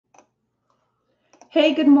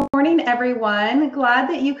Hey, good morning, everyone. Glad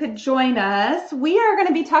that you could join us. We are going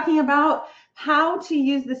to be talking about how to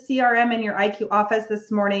use the CRM in your IQ office this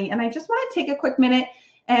morning. And I just want to take a quick minute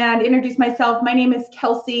and introduce myself. My name is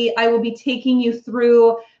Kelsey. I will be taking you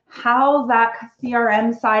through how that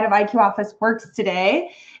CRM side of IQ office works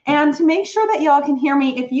today. And to make sure that y'all can hear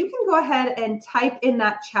me, if you can go ahead and type in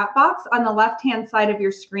that chat box on the left-hand side of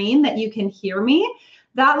your screen that you can hear me.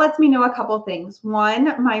 That lets me know a couple things.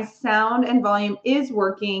 One, my sound and volume is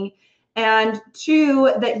working. And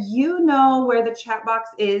two, that you know where the chat box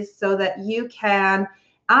is so that you can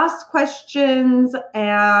ask questions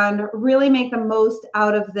and really make the most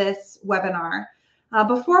out of this webinar.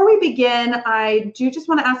 Before we begin, I do just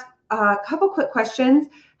want to ask a couple quick questions.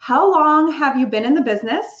 How long have you been in the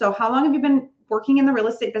business? So how long have you been working in the real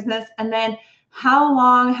estate business? And then how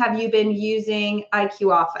long have you been using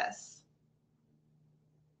IQ Office?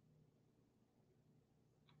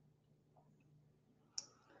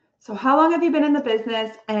 So how long have you been in the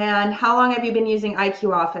business and how long have you been using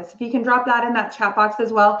IQ Office? If you can drop that in that chat box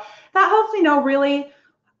as well, that helps me know really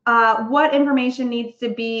what information needs to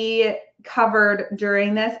be covered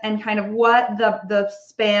during this and kind of what the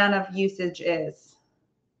span of usage is.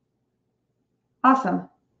 Awesome.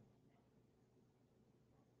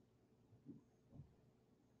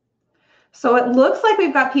 So it looks like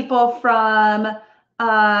we've got people from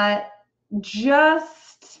just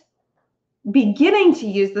beginning to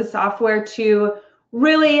use the software to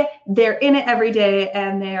really they're in it every day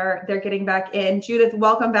and they're getting back in. Judith,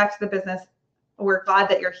 welcome back to the business. We're glad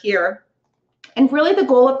that you're here. And really the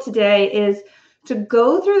goal of today is to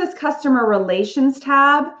go through this customer relations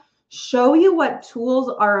tab, show you what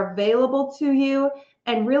tools are available to you,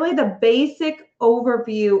 and really the basic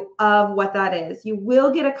overview of what that is. You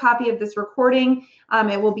will get a copy of this recording.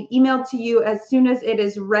 It will be emailed to you as soon as it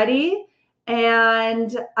is ready.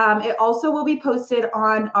 And it also will be posted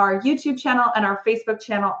on our YouTube channel and our Facebook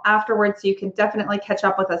channel afterwards, so you can definitely catch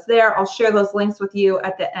up with us there. I'll share those links with you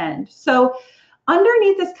at the end. So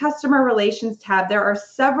underneath this customer relations tab, there are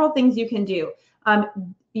several things you can do.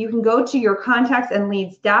 You can go to your contacts and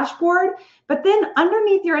leads dashboard, but then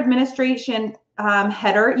underneath your administration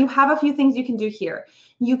header, you have a few things you can do here.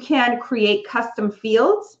 You can create custom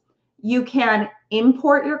fields. You can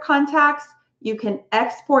import your contacts. You can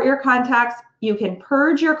export your contacts, you can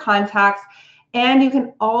purge your contacts, and you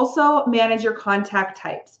can also manage your contact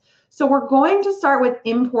types. So we're going to start with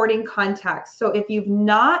importing contacts. So if you've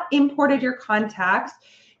not imported your contacts,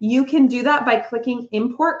 you can do that by clicking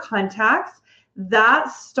Import Contacts.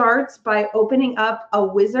 That starts by opening up a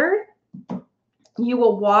wizard. You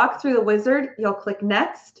will walk through the wizard, you'll click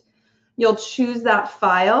Next, you'll choose that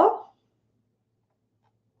file.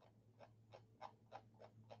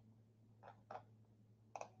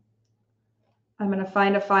 I'm going to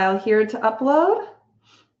find a file here to upload.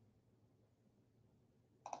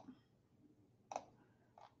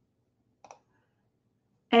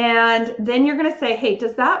 And then you're going to say, hey,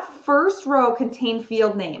 does that first row contain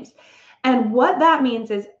field names? And what that means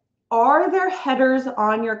is, are there headers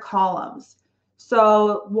on your columns?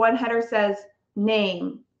 So one header says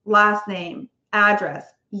name, last name, address,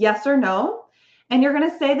 yes or no. And you're going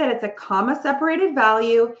to say that it's a comma separated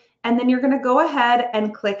value. And then you're going to go ahead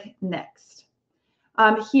and click Next.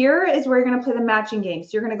 Here is where you're going to play the matching game. So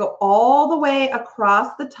you're going to go all the way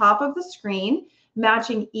across the top of the screen,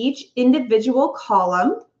 matching each individual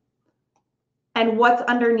column and what's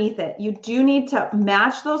underneath it. You do need to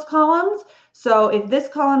match those columns. So if this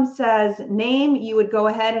column says name, you would go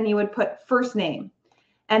ahead and you would put first name.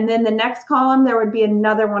 And then the next column, there would be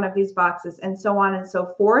another one of these boxes and so on and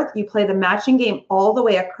so forth. You play the matching game all the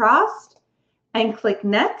way across and click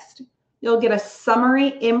Next. You'll get a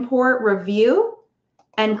summary import review.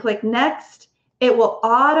 And click Next. It will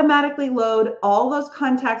automatically load all those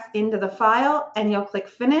contacts into the file and you'll click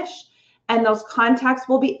Finish and those contacts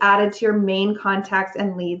will be added to your main contacts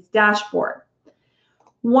and leads dashboard.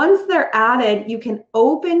 Once they're added, you can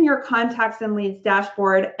open your contacts and leads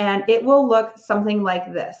dashboard and it will look something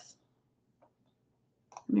like this.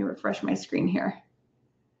 Let me refresh my screen here.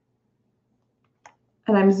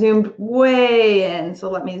 And I'm zoomed way in,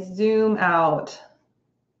 so let me zoom out.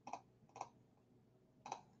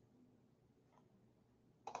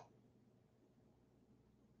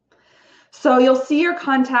 So you'll see your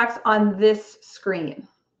contacts on this screen.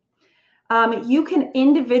 You can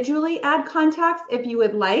individually add contacts if you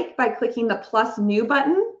would like by clicking the plus new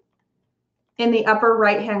button in the upper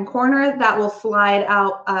right-hand corner. That will slide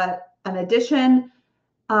out an addition.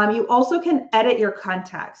 You also can edit your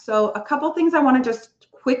contacts. So a couple things I want to just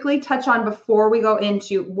quickly touch on before we go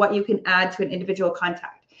into what you can add to an individual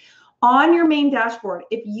contact. On your main dashboard,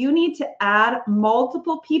 if you need to add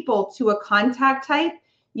multiple people to a contact type,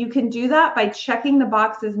 you can do that by checking the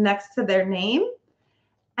boxes next to their name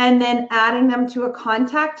and then adding them to a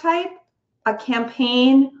contact type, a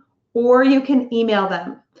campaign, or you can email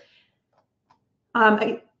them.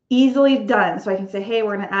 Easily done. So I can say, hey,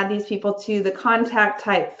 we're going to add these people to the contact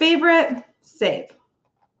type favorite, save.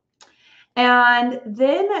 And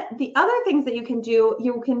then the other things that you can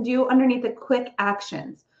do underneath the quick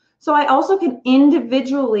actions. So I also can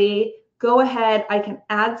individually go ahead, I can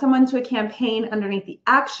add someone to a campaign underneath the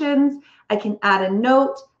actions, I can add a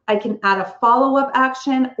note, I can add a follow-up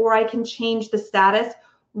action, or I can change the status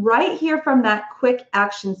right here from that quick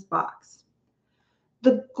actions box.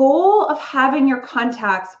 The goal of having your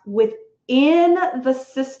contacts within the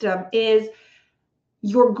system is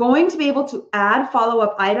you're going to be able to add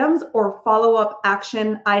follow-up items or follow-up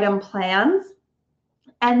action item plans.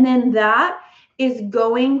 And then that is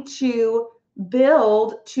going to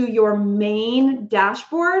build to your main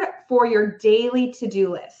dashboard for your daily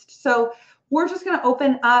to-do list. So we're just going to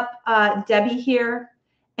open up Debbie here,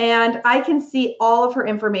 and I can see all of her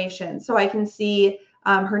information. So I can see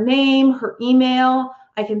her name, her email.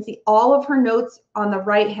 I can see all of her notes on the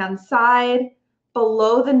right-hand side.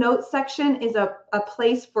 Below the notes section is a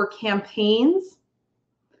place for campaigns.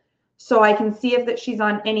 So I can see if she's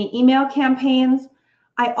on any email campaigns.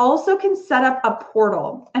 I also can set up a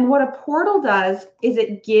portal. And what a portal does is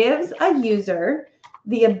it gives a user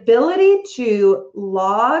the ability to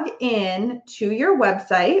log in to your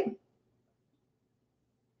website,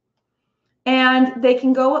 and they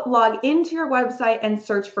can go log into your website and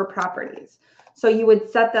search for properties. So you would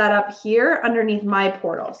set that up here underneath my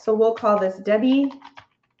portal. So we'll call this Debbie,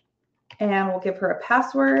 and we'll give her a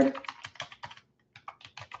password.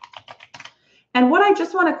 And what I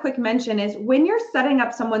just want to quick mention is when you're setting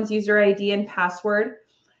up someone's user ID and password,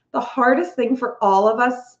 the hardest thing for all of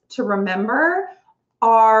us to remember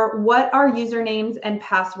are what our usernames and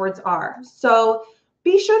passwords are. So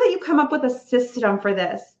be sure that you come up with a system for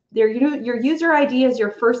this. Your user ID is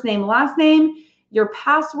your first name, last name. Your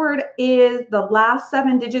password is the last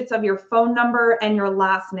 7 digits of your phone number and your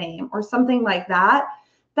last name, or something like that.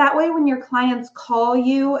 That way, when your clients call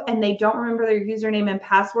you and they don't remember their username and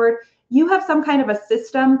password, you have some kind of a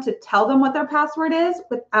system to tell them what their password is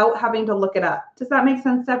without having to look it up. Does that make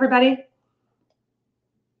sense to everybody?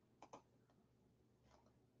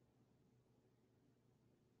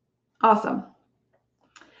 Awesome.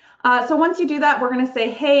 So once you do that, we're going to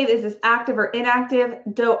say, hey, is this active or inactive?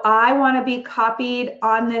 Do I want to be copied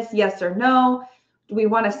on this? Yes or no? Do we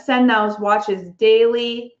want to send those watches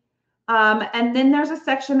daily? And then there's a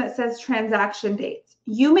section that says transaction dates.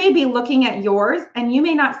 You may be looking at yours and you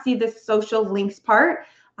may not see this social links part.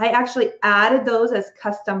 I actually added those as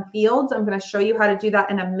custom fields. I'm going to show you how to do that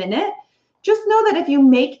in a minute. Just know that if you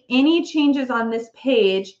make any changes on this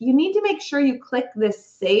page, you need to make sure you click this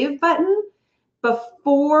save button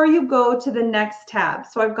before you go to the next tab.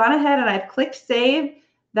 So I've gone ahead and I've clicked save.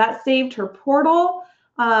 That saved her portal.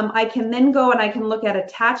 I can then go and I can look at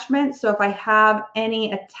attachments. So if I have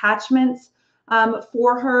any attachments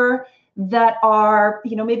for her that are,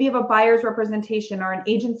 maybe of a buyer's representation or an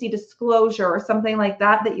agency disclosure or something like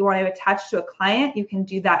that that you want to attach to a client, you can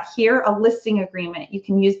do that here. A listing agreement. You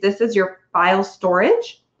can use this as your file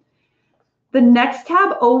storage. The next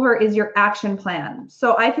tab over is your action plan.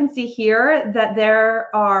 So I can see here that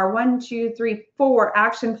there are 4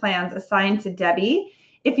 action plans assigned to Debbie.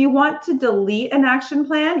 If you want to delete an action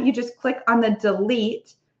plan, you just click on the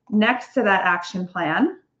delete next to that action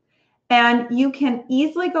plan. And you can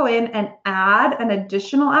easily go in and add an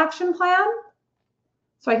additional action plan.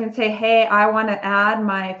 So I can say, hey, I want to add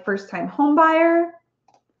my first-time home buyer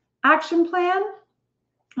action plan.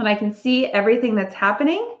 And I can see everything that's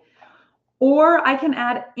happening. Or I can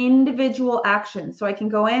add individual actions. So I can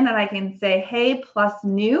go in and I can say, hey, plus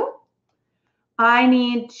new. I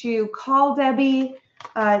need to call Debbie.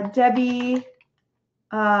 Debbie,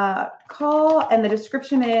 call, and the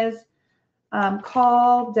description is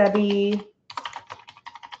call Debbie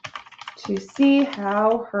to see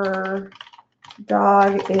how her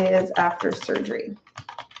dog is after surgery.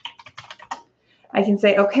 I can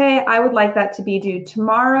say, okay, I would like that to be due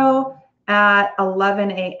tomorrow at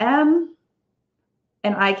 11 a.m.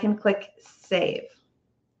 and I can click save.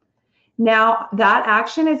 Now that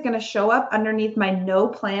action is going to show up underneath my no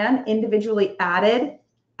plan individually added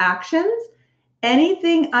actions.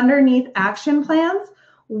 Anything underneath action plans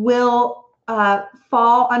will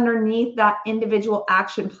fall underneath that individual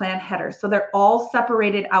action plan header. So they're all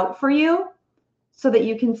separated out for you so that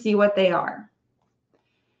you can see what they are.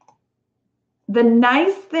 the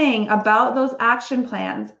nice thing about those action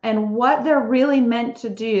plans and what they're really meant to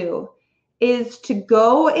do is to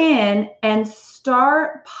go in and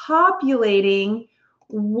start populating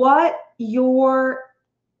what your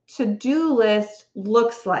to-do list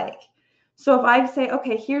looks like. So if I say,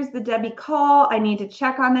 okay, here's the Debbie call, I need to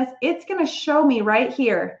check on this, it's going to show me right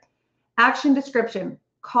here, action description,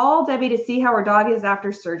 call Debbie to see how her dog is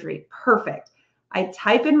after surgery. Perfect. I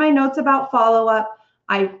type in my notes about follow-up.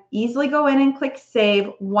 I easily go in and click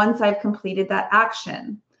save once I've completed that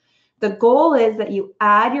action. The goal is that you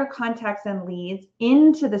add your contacts and leads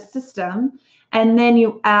into the system, and then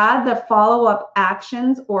you add the follow-up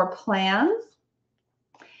actions or plans,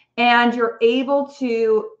 and you're able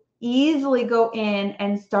to easily go in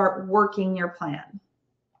and start working your plan.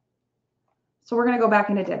 So we're going to go back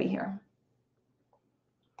into Debbie here.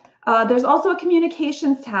 There's also a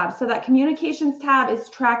communications tab. So that communications tab is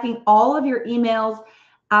tracking all of your emails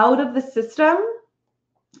out of the system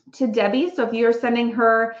to Debbie. So if you're sending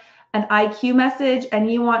her an IQ message and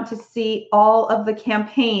you want to see all of the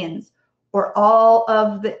campaigns or all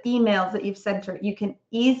of the emails that you've sent her, you can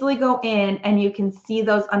easily go in and you can see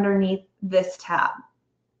those underneath this tab.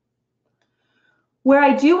 Where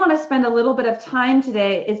I do want to spend a little bit of time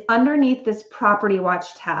today is underneath this Property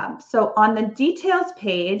Watch tab. So on the details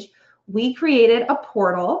page, we created a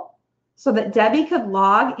portal so that Debbie could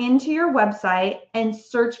log into your website and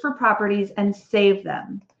search for properties and save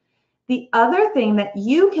them. The other thing that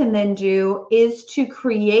you can then do is to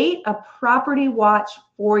create a property watch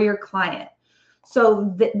for your client.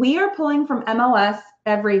 So that we are pulling from MLS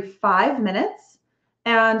every 5 minutes.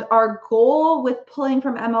 And our goal with pulling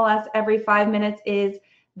from MLS every 5 minutes is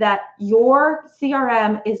that your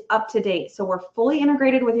CRM is up to date. So we're fully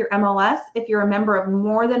integrated with your MLS. If you're a member of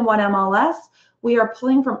more than one MLS, we are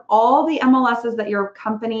pulling from all the MLSs that your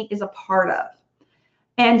company is a part of.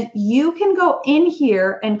 And you can go in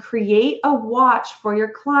here and create a watch for your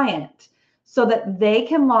client so that they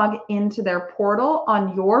can log into their portal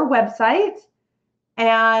on your website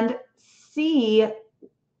and see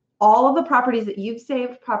all of the properties that you've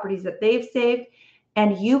saved, properties that they've saved,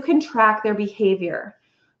 and you can track their behavior.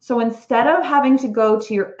 So instead of having to go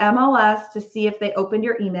to your MLS to see if they opened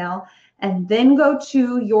your email and then go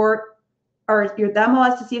to your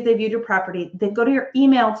MLS to see if they viewed your property, then go to your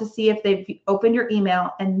email to see if they've opened your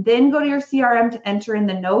email, and then go to your CRM to enter in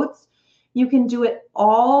the notes, you can do it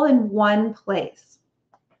all in one place.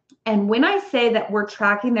 And when I say that we're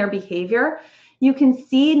tracking their behavior, you can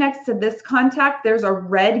see next to this contact, there's a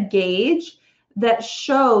red gauge that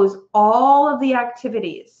shows all of the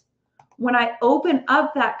activities. When I open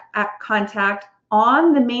up that contact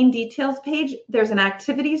on the main details page, there's an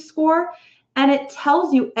activity score and it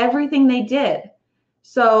tells you everything they did.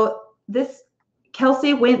 So this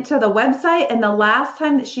Kelsey went to the website and the last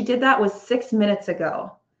time that she did that was 6 minutes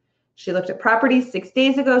ago. She looked at properties 6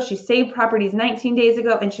 days ago. She saved properties 19 days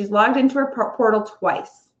ago, and she's logged into her portal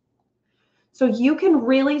twice. So you can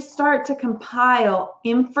really start to compile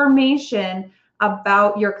information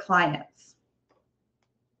about your clients.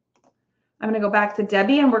 I'm going to go back to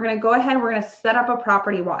Debbie and we're going to go ahead and we're going to set up a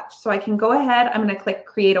property watch. So I can go ahead, I'm going to click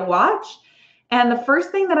create a watch. And the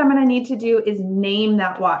first thing that I'm going to need to do is name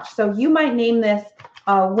that watch. So you might name this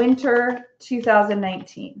Winter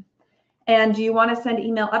 2019. And do you want to send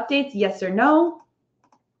email updates? Yes or no?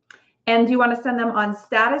 And do you want to send them on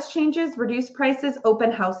status changes, reduced prices,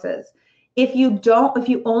 open houses? If you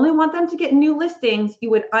only want them to get new listings, you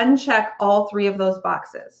would uncheck all 3 of those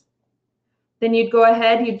boxes. Then you'd go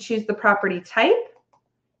ahead, you'd choose the property type.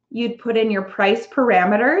 You'd put in your price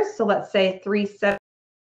parameters. So let's say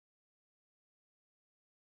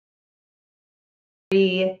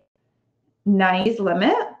 390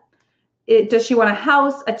 limit. Does she want a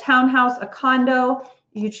house, a townhouse, a condo?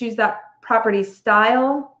 You choose that property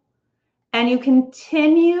style. And you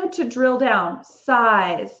continue to drill down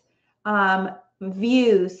size,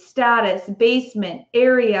 view, status, basement,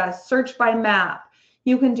 area, search by map.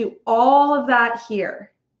 You can do all of that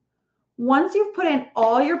here. Once you've put in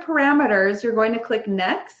all your parameters, you're going to click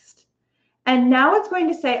next. And now it's going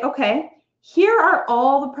to say, okay, here are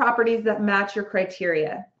all the properties that match your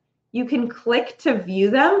criteria. You can click to view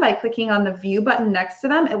them by clicking on the view button next to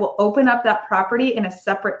them. It will open up that property in a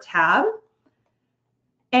separate tab.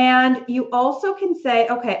 And you also can say,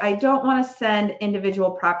 okay, I don't want to send individual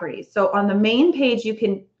properties. So on the main page, you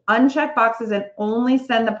can uncheck boxes and only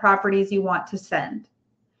send the properties you want to send.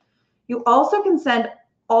 You also can send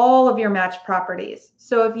all of your match properties.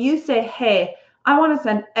 So if you say, hey, I want to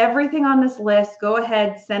send everything on this list, go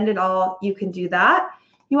ahead, send it all, you can do that.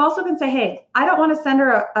 You also can say, hey, I don't want to send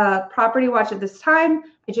her a property watch at this time.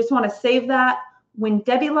 I just want to save that. When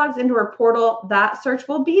Debbie logs into her portal, that search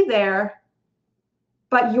will be there,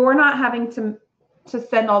 but you're not having to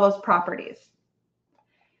send all those properties.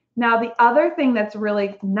 Now, the other thing that's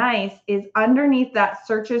really nice is underneath that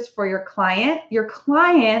searches for your client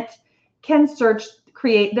can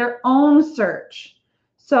create their own search.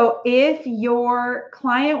 So if your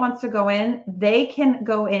client wants to go in, they can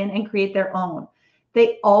go in and create their own.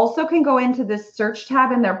 They also can go into this search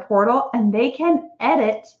tab in their portal and they can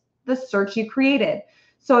edit the search you created.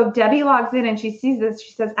 So if Debbie logs in and she sees this,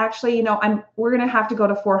 she says, actually, you know, we're going to have to go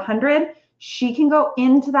to 400. She can go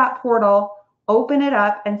into that portal, open it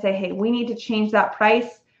up and say, hey, we need to change that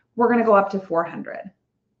price. We're going to go up to 400.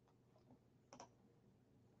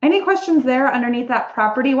 Any questions there underneath that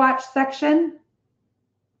property watch section?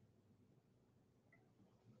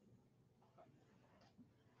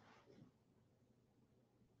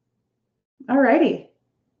 All righty.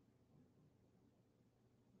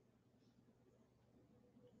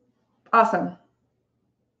 Awesome.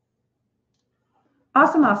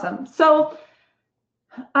 Awesome, awesome. So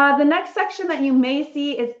the next section that you may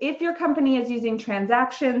see is if your company is using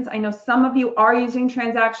transactions. I know some of you are using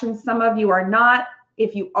transactions, some of you are not.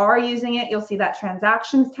 If you are using it, you'll see that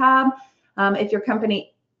transactions tab. If your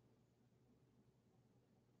company,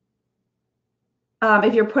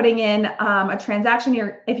 if you're putting in a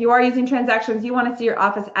transaction, if you are using transactions, you want to see your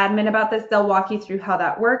office admin about this. They'll walk you through how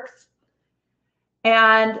that works.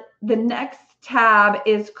 And the next tab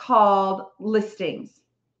is called listings.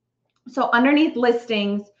 So underneath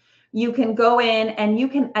listings, you can go in and you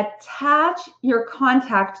can attach your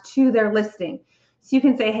contact to their listing. So you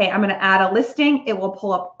can say, hey, I'm going to add a listing. It will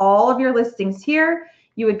pull up all of your listings here.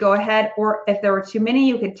 You would go ahead, or if there were too many,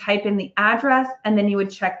 you could type in the address and then you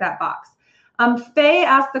would check that box. Faye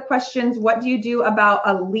asked the questions, what do you do about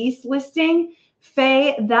a lease listing?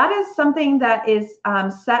 Faye, that is something that is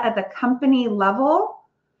set at the company level.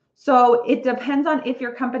 So it depends on if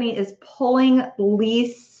your company is pulling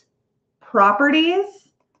lease properties,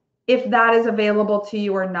 if that is available to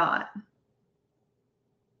you or not.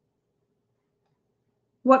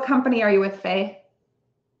 What company are you with, Faye?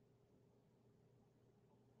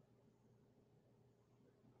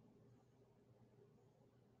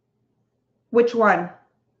 Which one?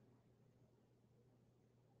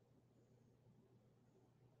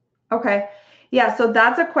 Okay. Yeah, so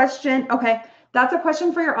that's a question. Okay. That's a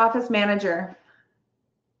question for your office manager.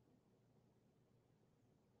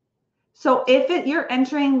 So if you're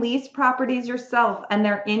entering lease properties yourself and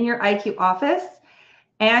they're in your IQ office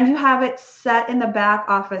and you have it set in the back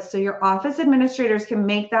office, so your office administrators can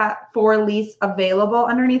make that for lease available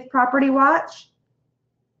underneath Property Watch,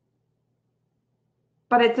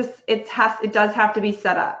 but it does have to be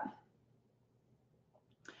set up.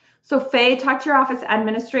 So Faye, talk to your office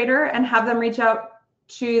administrator and have them reach out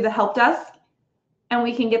to the help desk and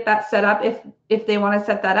we can get that set up if they want to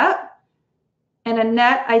set that up. And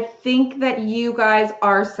Annette, I think that you guys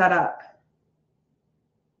are set up.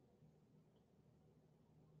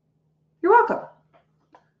 You're welcome.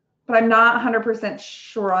 But I'm not 100%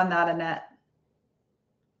 sure on that, Annette.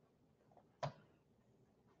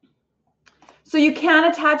 So you can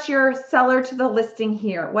attach your seller to the listing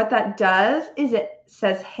here. What that does is it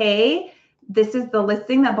says, hey, this is the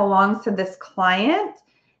listing that belongs to this client.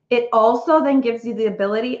 It also then gives you the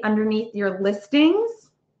ability underneath your listings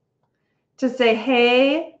to say,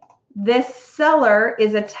 hey, this seller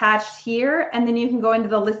is attached here, and then you can go into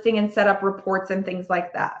the listing and set up reports and things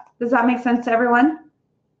like that. Does that make sense to everyone?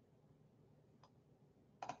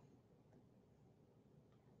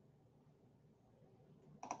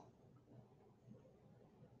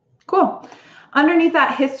 Cool. Underneath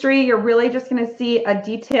that history, you're really just going to see a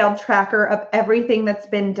detailed tracker of everything that's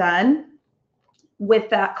been done with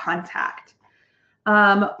that contact.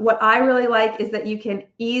 What I really like is that you can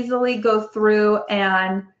easily go through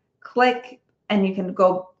and click and you can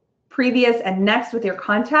go previous and next with your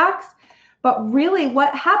contacts. But really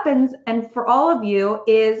what happens, and for all of you,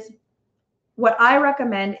 is what I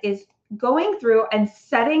recommend is going through and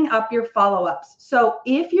setting up your follow-ups. So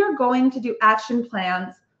if you're going to do action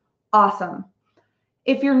plans, awesome.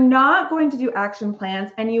 If you're not going to do action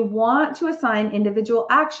plans and you want to assign individual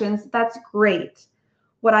actions, that's great.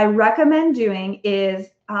 What I recommend doing is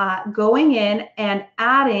going in and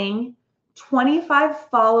adding 25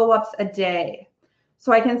 follow-ups a day.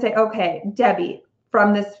 So I can say, okay, Debbie,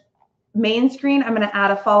 from this main screen, I'm going to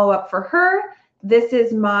add a follow-up for her. This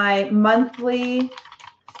is my monthly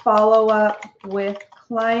follow-up with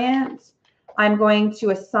clients. I'm going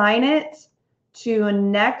to assign it to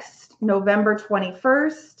next November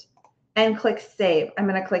 21st and click save. I'm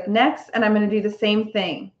going to click next and I'm going to do the same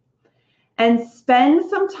thing. And spend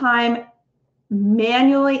some time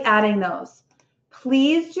manually adding those.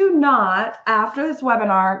 Please do not, after this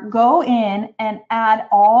webinar, go in and add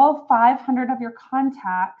all 500 of your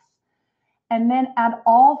contacts and then add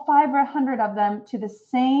all 500 of them to the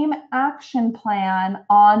same action plan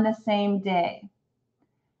on the same day.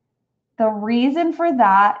 The reason for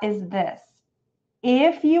that is this.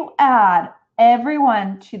 If you add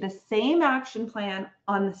everyone to the same action plan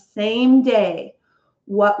on the same day,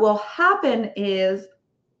 what will happen is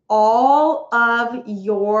all of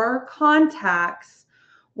your contacts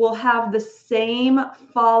will have the same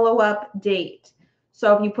follow-up date.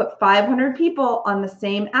 So if you put 500 people on the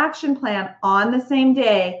same action plan on the same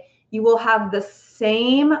day, you will have the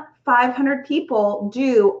same 500 people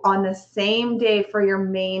due on the same day for your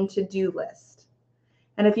main to-do list.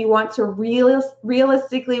 And if you want to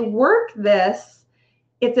realistically work this,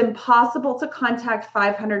 it's impossible to contact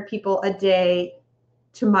 500 people a day,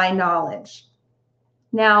 to my knowledge.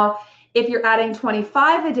 Now, if you're adding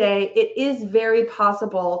 25 a day, it is very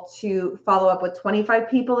possible to follow up with 25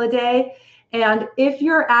 people a day. And if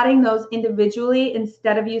you're adding those individually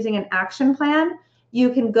instead of using an action plan, you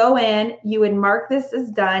can go in, you would mark this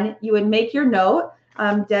as done, you would make your note,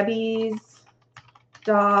 Debbie's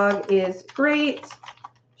dog is great,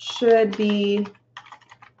 should be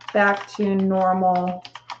back to normal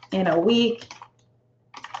in a week.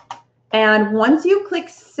 And once you click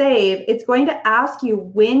save, it's going to ask you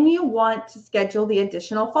when you want to schedule the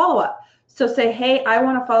additional follow-up. So say, hey, I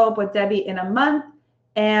want to follow up with Debbie in a month,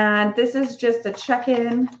 and this is just a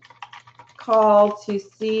check-in call to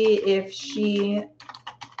see if she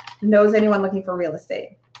knows anyone looking for real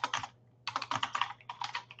estate.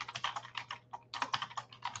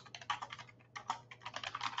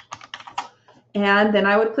 And then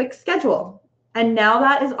I would click schedule. And now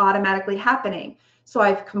that is automatically happening. So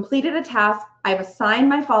I've completed a task, I've assigned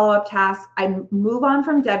my follow-up task, I move on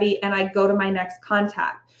from Debbie, and I go to my next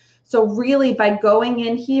contact. So really, by going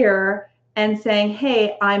in here and saying,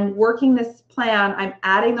 hey, I'm working this plan, I'm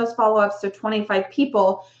adding those follow-ups to 25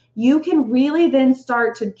 people, you can really then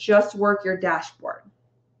start to just work your dashboard.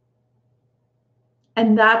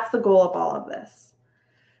 And that's the goal of all of this.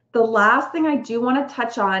 The last thing I do want to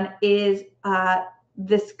touch on is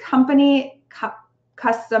this company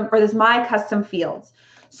custom, or this my custom fields.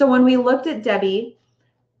 So when we looked at Debbie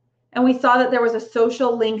and we saw that there was a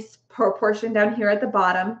social links portion down here at the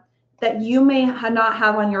bottom that you may not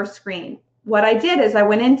have on your screen. What I did is I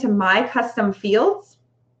went into my custom fields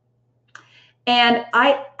and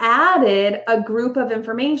I added a group of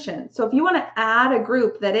information. So if you want to add a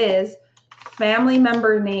group that is family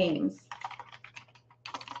member names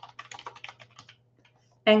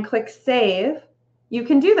and click save, you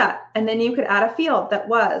can do that. And then you could add a field that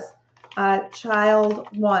was child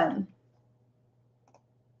 1,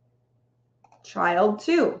 child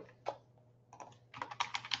 2.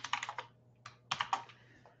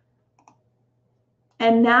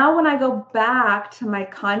 And now when I go back to my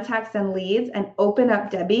contacts and leads and open up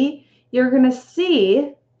Debbie, you're going to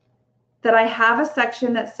see that I have a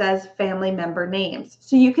section that says family member names.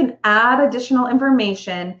 So you can add additional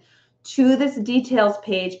information to this details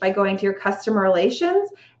page by going to your customer relations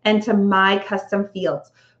and to my custom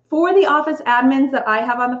fields. For the office admins that I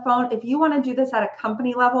have on the phone, if you want to do this at a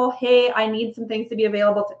company level, hey, I need some things to be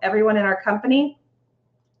available to everyone in our company,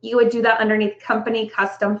 you would do that underneath company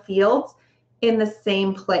custom fields in the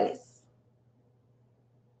same place.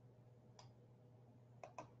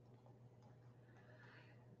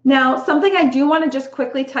 Now, something I do want to just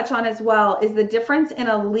quickly touch on as well is the difference in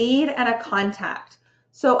a lead and a contact.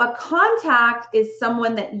 So a contact is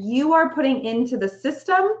someone that you are putting into the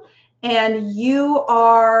system and you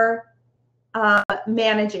are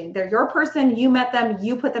managing. They're your person, you met them,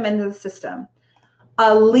 you put them into the system.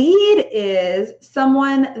 A lead is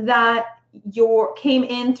someone that came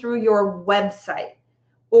in through your website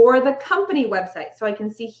or the company website. So I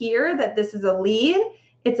can see here that this is a lead.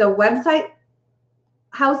 It's a website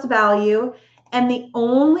house value, and the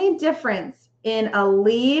only difference in a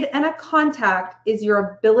lead and a contact is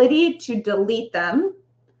your ability to delete them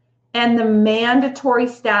and the mandatory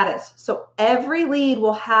status. So every lead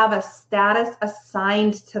will have a status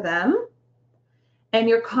assigned to them, and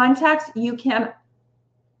your contacts, you can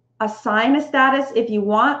assign a status if you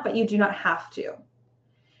want, but you do not have to.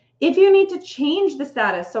 If you need to change the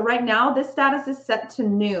status, so right now this status is set to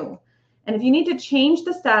new, and if you need to change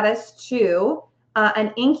the status to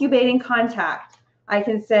an incubating contact, I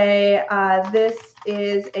can say this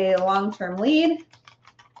is a long-term lead,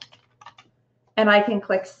 and I can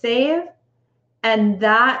click save, and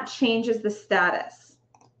that changes the status.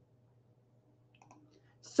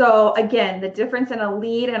 So again, the difference in a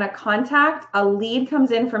lead and a contact: a lead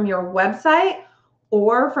comes in from your website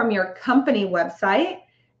or from your company website,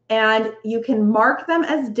 and you can mark them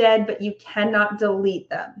as dead, but you cannot delete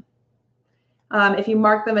them. If you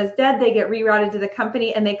mark them as dead, they get rerouted to the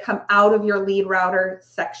company and they come out of your lead router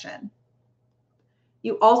section.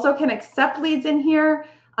 You also can accept leads in here.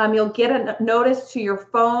 You'll get a notice to your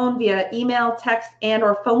phone via email, text, and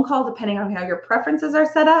or phone call, depending on how your preferences are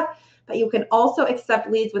set up. But you can also accept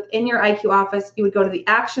leads within your IQ office. You would go to the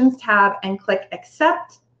Actions tab and click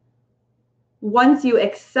Accept. Once you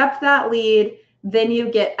accept that lead, then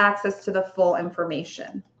you get access to the full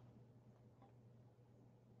information.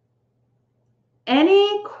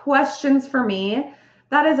 Any questions for me?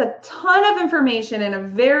 That is a ton of information in a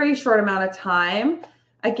very short amount of time.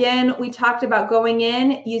 Again, we talked about going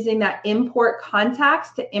in, using that import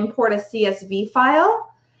contacts to import a CSV file,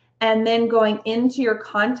 and then going into your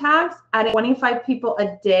contacts, adding 25 people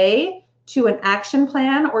a day to an action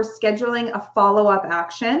plan or scheduling a follow-up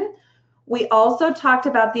action. We also talked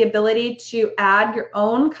about the ability to add your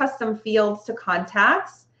own custom fields to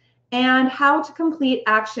contacts and how to complete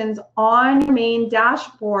actions on your main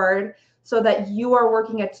dashboard so that you are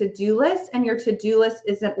working a to-do list and your to-do list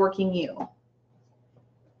isn't working you.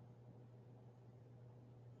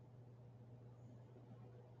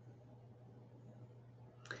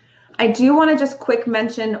 I do want to just quick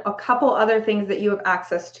mention a couple other things that you have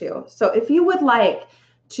access to. So if you would like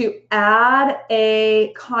to add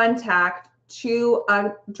a contact to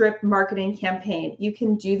a drip marketing campaign, you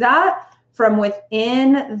can do that from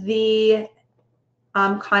within the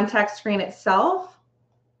contact screen itself.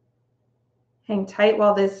 Hang tight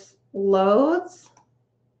while this loads.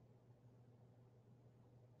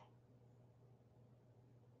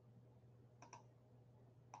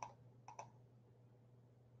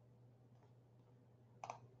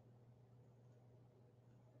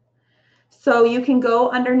 So you can go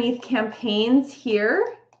underneath campaigns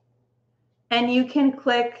here and you can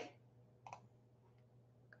click,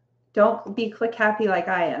 don't be click happy like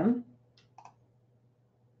I am.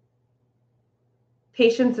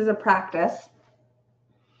 Patience is a practice.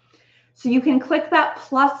 So you can click that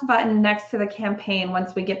plus button next to the campaign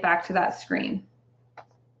once we get back to that screen.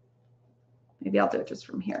 Maybe I'll do it just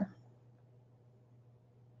from here.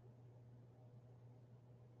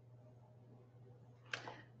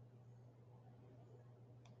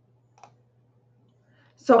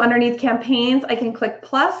 So underneath campaigns, I can click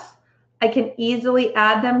plus. I can easily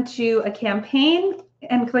add them to a campaign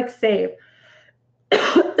and click save.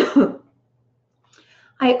 I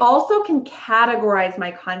also can categorize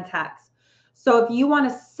my contacts. So if you want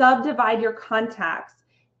to subdivide your contacts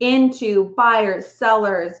into buyers,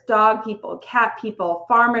 sellers, dog people, cat people,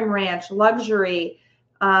 farm and ranch, luxury,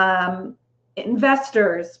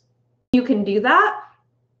 investors, you can do that.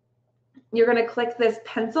 You're going to click this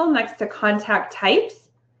pencil next to contact types.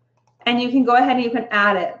 And you can go ahead and you can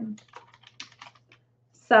add it.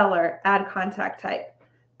 Seller, add contact type.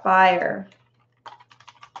 Buyer,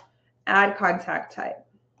 add contact type.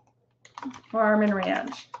 Farm and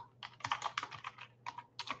ranch,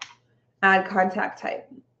 add contact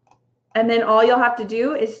type. And then all you'll have to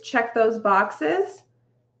do is check those boxes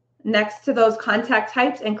next to those contact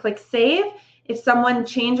types and click save. If someone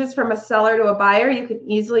changes from a seller to a buyer, you can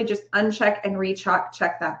easily just uncheck and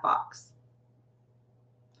check that box.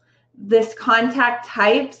 This contact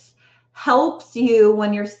types helps you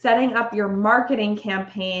when you're setting up your marketing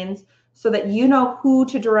campaigns so that you know who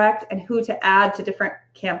to direct and who to add to different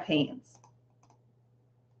campaigns.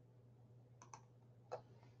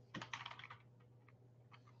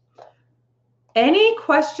 Any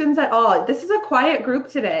questions at all? This is a quiet group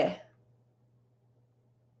today.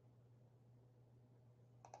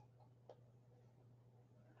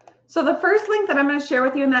 So the first link that I'm going to share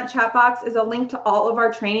with you in that chat box is a link to all of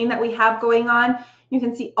our training that we have going on. You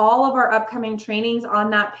can see all of our upcoming trainings on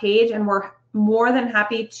that page, and we're more than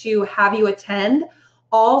happy to have you attend.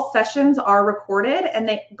 All sessions are recorded and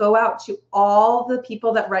they go out to all the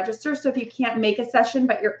people that register. So if you can't make a session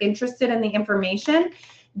but you're interested in the information,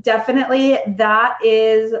 definitely that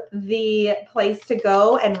is the place to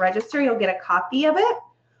go and register. You'll get a copy of it.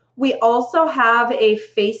 We also have a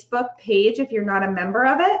Facebook page if you're not a member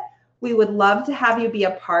of it. We would love to have you be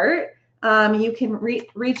a part. You can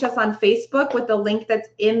reach us on Facebook with the link that's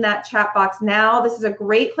in that chat box now. This is a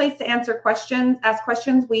great place to answer questions, ask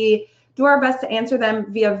questions. We do our best to answer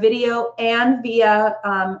them via video and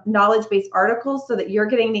via knowledge-based articles so that you're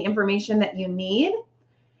getting the information that you need.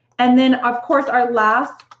 And then, of course, our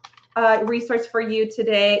last resource for you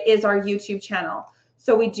today is our YouTube channel.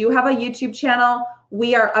 So we do have a YouTube channel.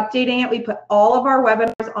 We are updating it. We put all of our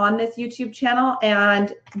webinars on this YouTube channel,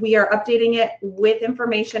 and we are updating it with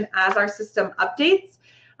information as our system updates.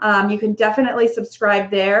 You can definitely subscribe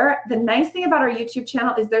there. The nice thing about our YouTube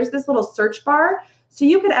channel is there's this little search bar. So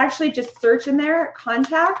you could actually just search in there,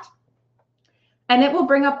 contact, and it will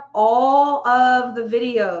bring up all of the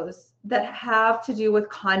videos that have to do with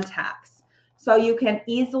contacts. So you can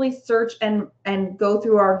easily search and go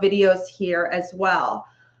through our videos here as well.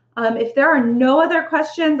 If there are no other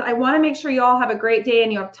questions, I want to make sure you all have a great day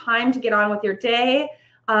and you have time to get on with your day.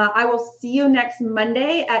 I will see you next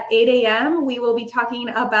Monday at 8 a.m. We will be talking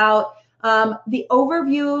about the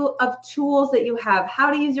overview of tools that you have,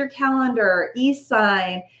 how to use your calendar,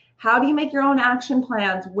 e-sign, how do you make your own action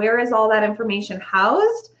plans, where is all that information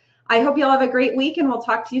housed? I hope you all have a great week and we'll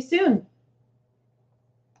talk to you soon.